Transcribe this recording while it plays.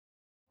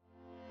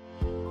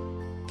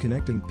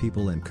Connecting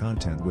people and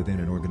content within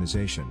an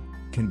organization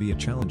can be a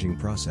challenging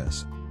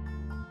process.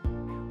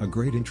 A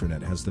great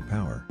intranet has the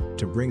power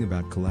to bring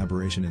about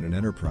collaboration in an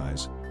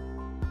enterprise,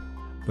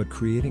 but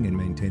creating and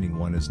maintaining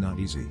one is not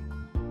easy.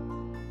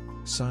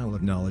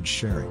 Siloed knowledge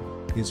sharing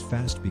is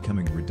fast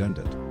becoming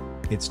redundant.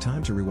 It's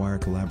time to rewire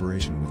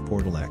collaboration with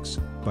Portal X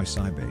by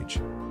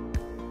Cybage.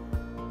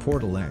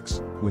 Portal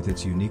X, with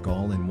its unique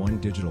all-in-one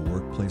digital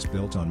workplace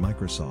built on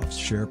Microsoft's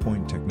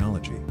SharePoint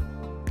technology,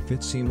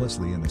 fits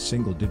seamlessly in a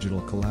single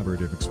digital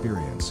collaborative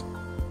experience.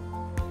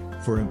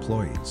 For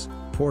employees,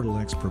 Portal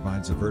X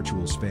provides a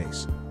virtual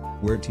space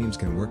where teams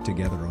can work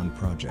together on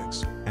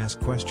projects, ask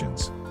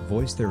questions,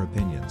 voice their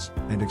opinions,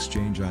 and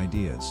exchange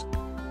ideas.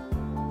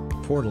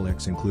 Portal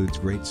X includes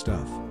great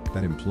stuff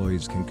that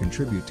employees can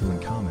contribute to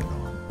and comment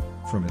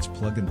on, from its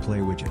plug-and-play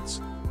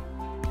widgets.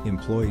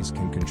 Employees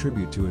can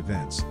contribute to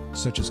events,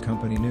 such as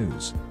company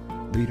news,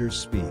 leaders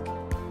speak,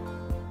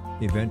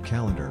 event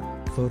calendar,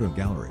 photo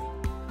gallery,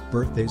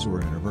 birthdays or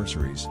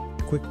anniversaries,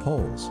 quick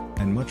polls,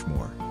 and much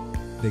more.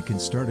 They can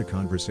start a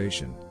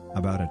conversation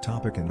about a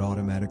topic and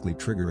automatically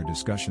trigger a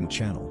discussion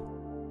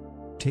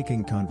channel,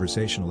 taking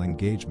conversational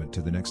engagement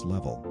to the next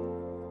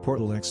level.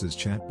 Portal X's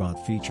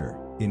chatbot feature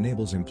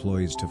enables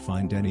employees to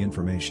find any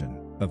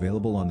information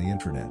available on the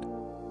intranet.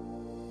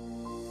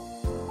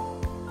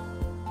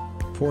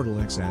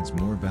 Portal X adds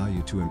more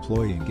value to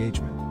employee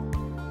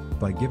engagement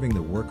by giving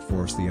the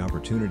workforce the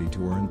opportunity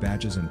to earn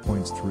badges and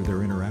points through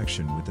their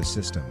interaction with the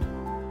system,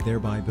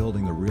 thereby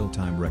building a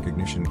real-time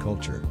recognition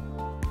culture.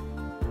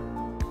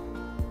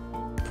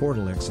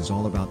 Portal X is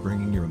all about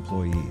bringing your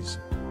employees,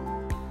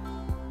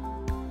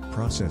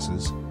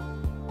 processes,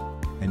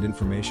 and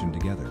information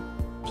together.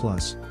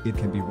 Plus, it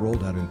can be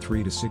rolled out in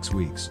 3 to 6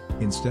 weeks,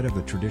 instead of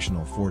the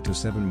traditional 4 to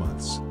 7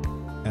 months,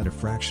 at a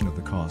fraction of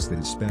the cost that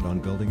is spent on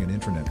building an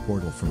intranet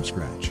portal from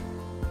scratch.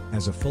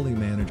 As a fully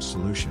managed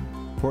solution,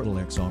 Portal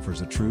X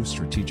offers a true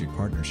strategic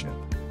partnership,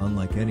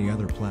 unlike any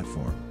other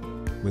platform.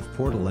 With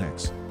Portal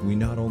X, we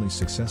not only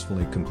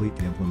successfully complete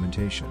the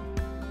implementation,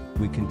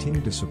 we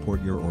continue to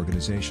support your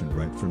organization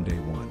right from day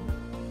one.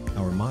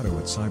 Our motto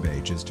at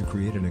Cybage is to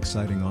create an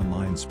exciting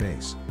online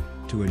space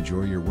to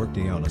enjoy your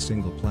workday on a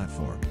single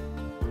platform.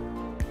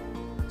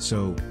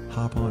 So,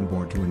 hop on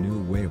board to a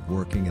new way of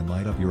working and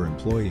light up your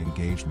employee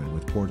engagement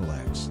with Portal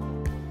X.